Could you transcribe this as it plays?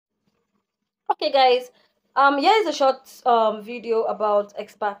Okay, guys. Here is a short video about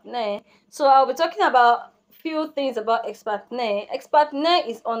Expertner. So I'll be talking about few things about Expertner. Expertner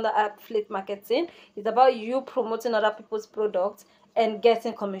is under affiliate marketing. It's about you promoting other people's products and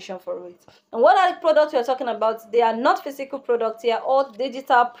getting commission for it. And what are the products we're talking about? They are not physical products, they are all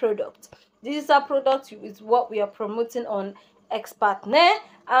digital products. Digital products is what we are promoting on Expertner.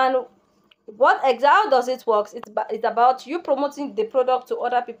 And how does it work? It's about you promoting the product to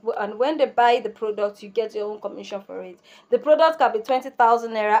other people, and when they buy the product you get your own commission for it. The product can be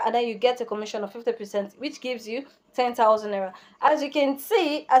 20,000 naira, and then you get a commission of 50%, which gives you 10,000 naira. As you can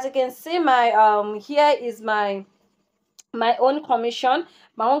see my here is my own commission,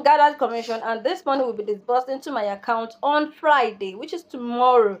 my own gathered commission, and this money will be disbursed into my account on Friday, which is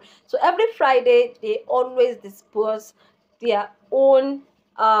tomorrow. So every Friday they always disburse their own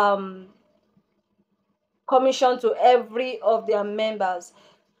commission to every of their members,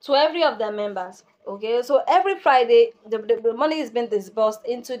 okay. So every Friday the money is being disbursed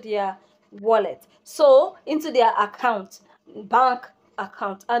into their wallet, so into their account, bank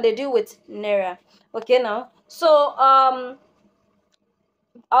account, and they deal with naira. Okay, now, so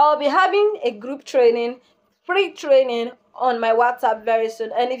I'll be having a group training, free training on my WhatsApp very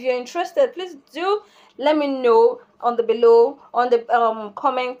soon. And if you're interested, please do let me know on the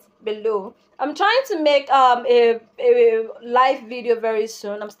comment below. I'm trying to make a live video very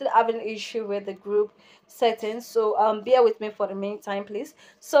soon. I'm still having an issue with the group settings, so bear with me for the meantime, please.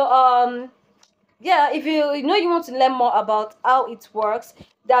 So yeah, if you want to learn more about how it works,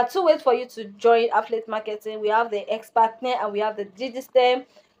 there are two ways for you to join affiliate marketing. We have the Expertner and we have the Digistem.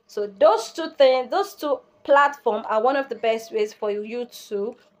 So those two things, those two platforms are one of the best ways for you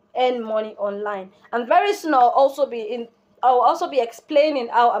to earn money online. And very soon I'll also be explaining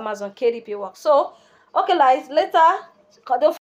how Amazon KDP works. So okay, guys, later, don't